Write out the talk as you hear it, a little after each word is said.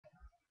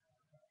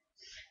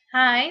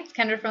Hi, it's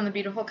Kendra from The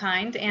Beautiful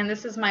Kind, and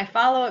this is my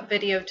follow-up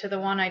video to the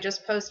one I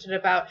just posted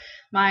about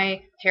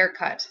my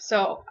haircut.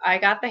 So I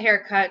got the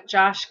haircut,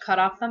 Josh cut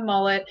off the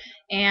mullet,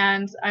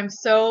 and I'm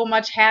so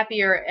much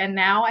happier, and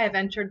now I've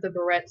entered the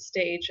barrette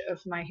stage of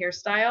my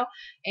hairstyle,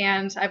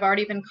 and I've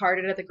already been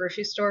carded at the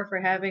grocery store for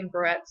having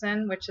barrettes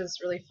in, which is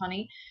really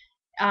funny.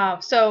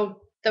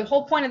 So the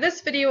whole point of this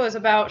video is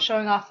about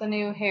showing off the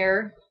new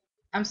hair.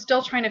 I'm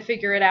still trying to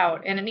figure it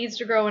out, and it needs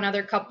to grow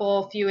another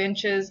few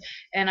inches,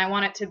 and I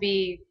want it to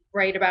be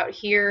right about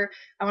here.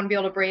 I want to be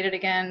able to braid it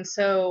again,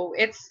 so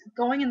it's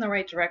going in the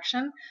right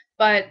direction,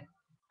 but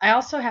I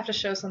also have to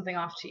show something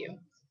off to you.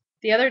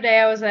 The other day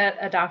I was at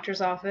a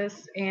doctor's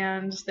office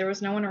and there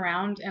was no one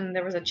around, and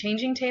there was a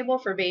changing table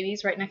for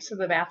babies right next to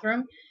the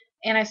bathroom,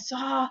 and I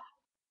saw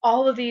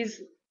all of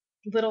these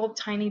little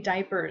tiny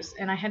diapers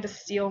and I had to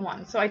steal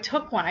one. So I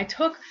took one. I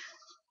took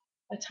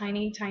a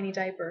tiny, tiny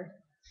diaper.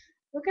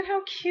 Look at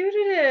how cute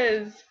it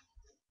is.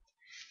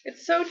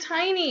 It's so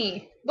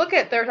tiny. Look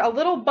at there, a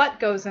little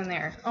butt goes in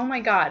there. Oh my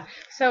God.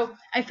 So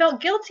I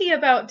felt guilty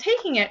about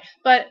taking it,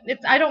 but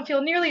I don't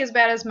feel nearly as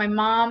bad as my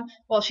mom.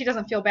 Well, she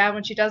doesn't feel bad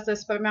when she does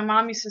this, but my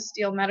mom used to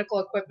steal medical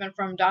equipment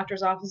from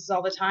doctors' offices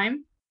all the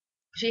time.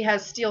 She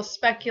has steel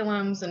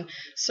speculums and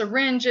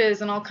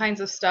syringes and all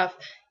kinds of stuff.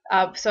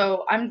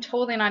 So I'm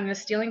totally not into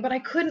stealing, but I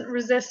couldn't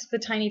resist the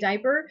tiny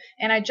diaper,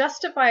 and I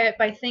justify it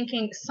by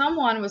thinking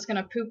someone was going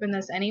to poop in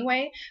this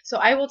anyway, so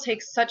I will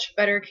take such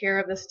better care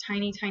of this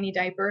tiny, tiny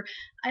diaper.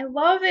 I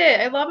love it.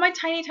 I love my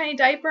tiny, tiny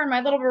diaper and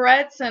my little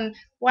barrettes, and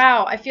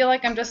wow, I feel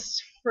like I'm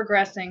just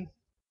regressing.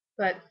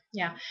 But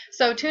yeah,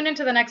 so tune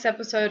into the next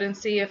episode and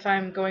see if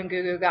I'm going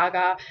goo goo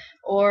gaga,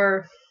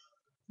 or,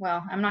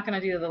 well, I'm not going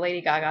to do the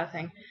Lady Gaga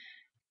thing.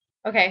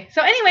 Okay,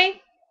 so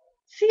anyway,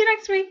 see you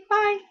next week.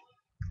 Bye.